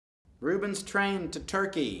Reuben's train to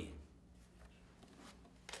Turkey.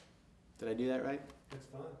 Did I do that right? That's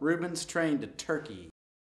fine. Reuben's train to Turkey.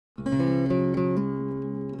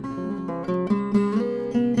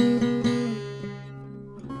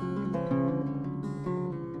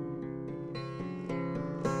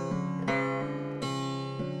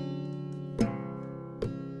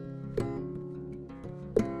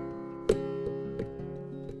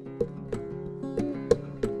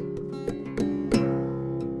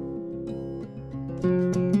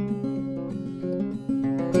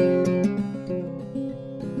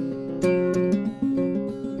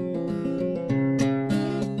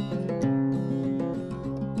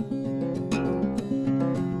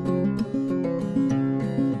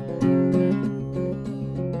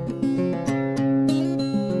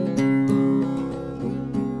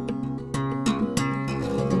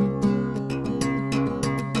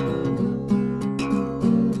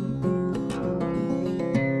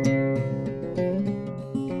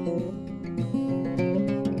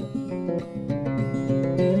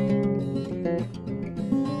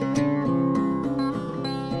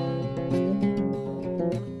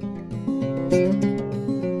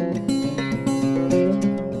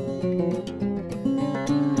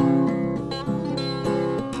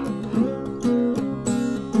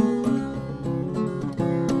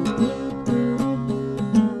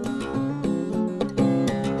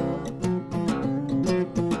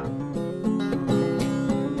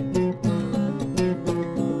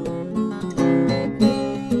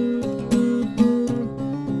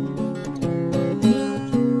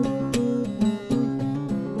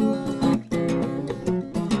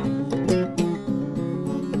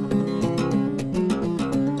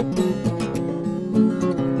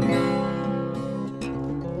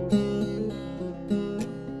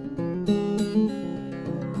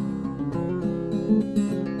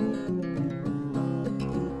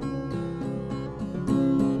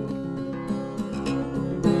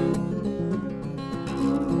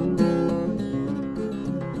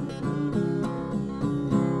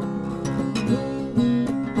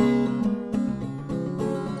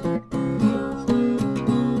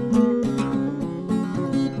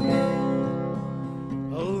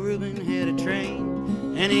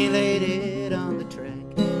 And he laid it on the track,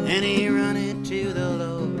 and he run it to the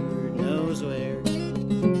Lord knows where.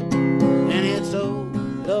 And it's oh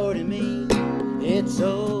Lordy me, it's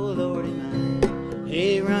oh Lordy mine,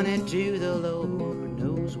 he run it to the Lord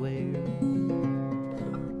knows where.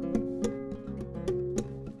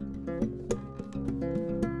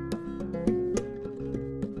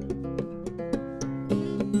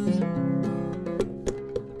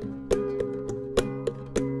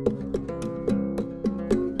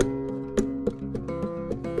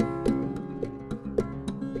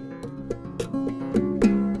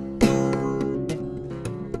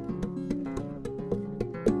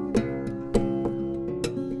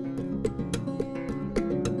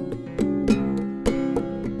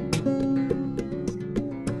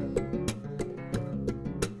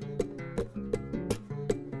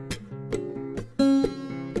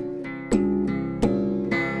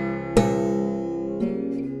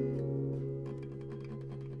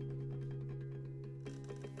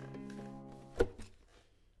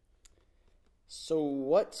 So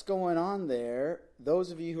what's going on there?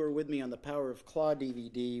 Those of you who are with me on the Power of Claw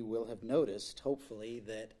DVD will have noticed, hopefully,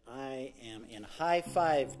 that I am in high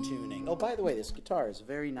five tuning. Oh, by the way, this guitar is a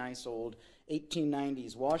very nice old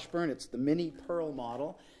 1890s Washburn. It's the mini Pearl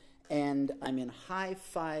model. And I'm in high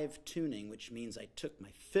five tuning, which means I took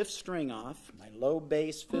my fifth string off, my low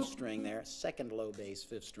bass fifth string there, second low bass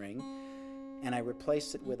fifth string, and I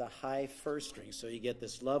replaced it with a high first string. So you get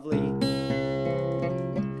this lovely...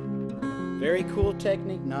 very cool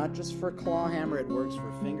technique, not just for claw hammer. It works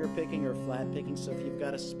for finger picking or flat picking. So if you've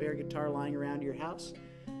got a spare guitar lying around your house,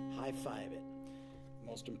 high five it.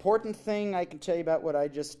 Most important thing I can tell you about what I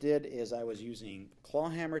just did is I was using claw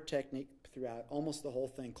hammer technique throughout almost the whole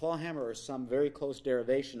thing. Claw hammer or some very close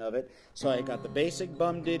derivation of it. So I got the basic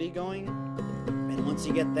bum ditty going, and once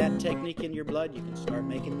you get that technique in your blood, you can start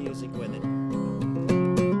making music with it.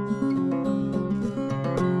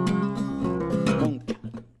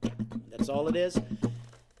 That's all it is.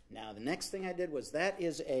 Now the next thing I did was that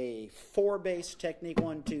is a 4-bass technique,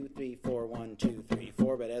 1, 2, 3, 4, 1, 2, 3,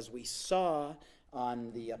 4. But as we saw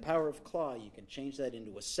on the Power of Claw, you can change that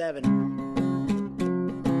into a 7.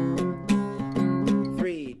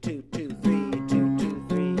 3, 2, 2, 3, 2, 2,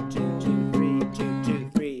 3, 2, 2, 3, 2,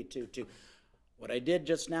 2, 3, 2, 2. What I did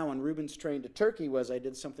just now on Reuben's Train to Turkey was I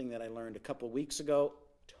did something that I learned a couple weeks ago.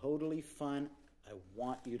 Totally fun. I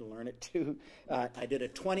want you to learn it too. I did a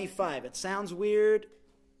 25. It sounds weird.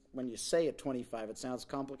 when you say it 25, it sounds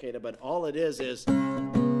complicated, but all it is 3,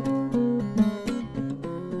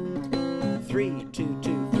 2, 2, 3,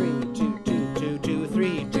 2, 2, 2, 2,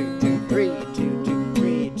 3, 2, 2, 3, 2, 2,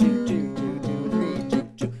 3, 2, 2, 2,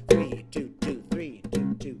 2, 3, 2, 2, 3,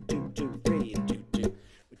 2, 2, 2, 2, 3, 2, 2,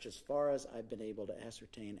 which as far as I've been able to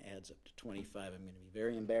ascertain adds up to 25. I'm going to be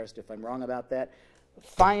very embarrassed if I'm wrong about that.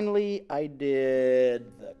 Finally, I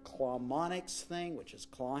did the clawmonics thing, which is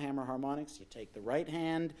claw hammer harmonics. You take the right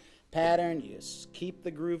hand pattern, you keep the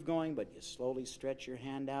groove going, but you slowly stretch your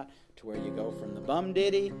hand out to where you go from the bum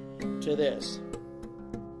ditty to this.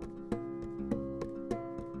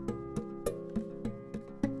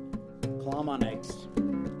 Clawmonics.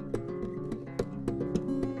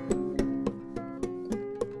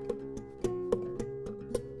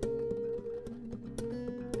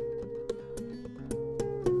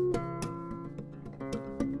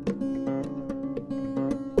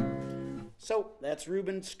 So, that's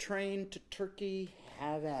Rubin's Train to Turkey.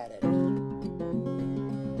 Have at it. And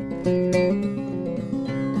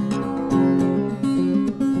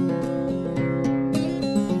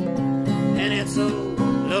it's so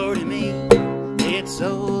lordy me, it's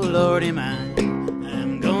so lordy mine.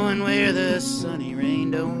 I'm going where the sunny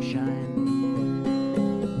rain don't shine.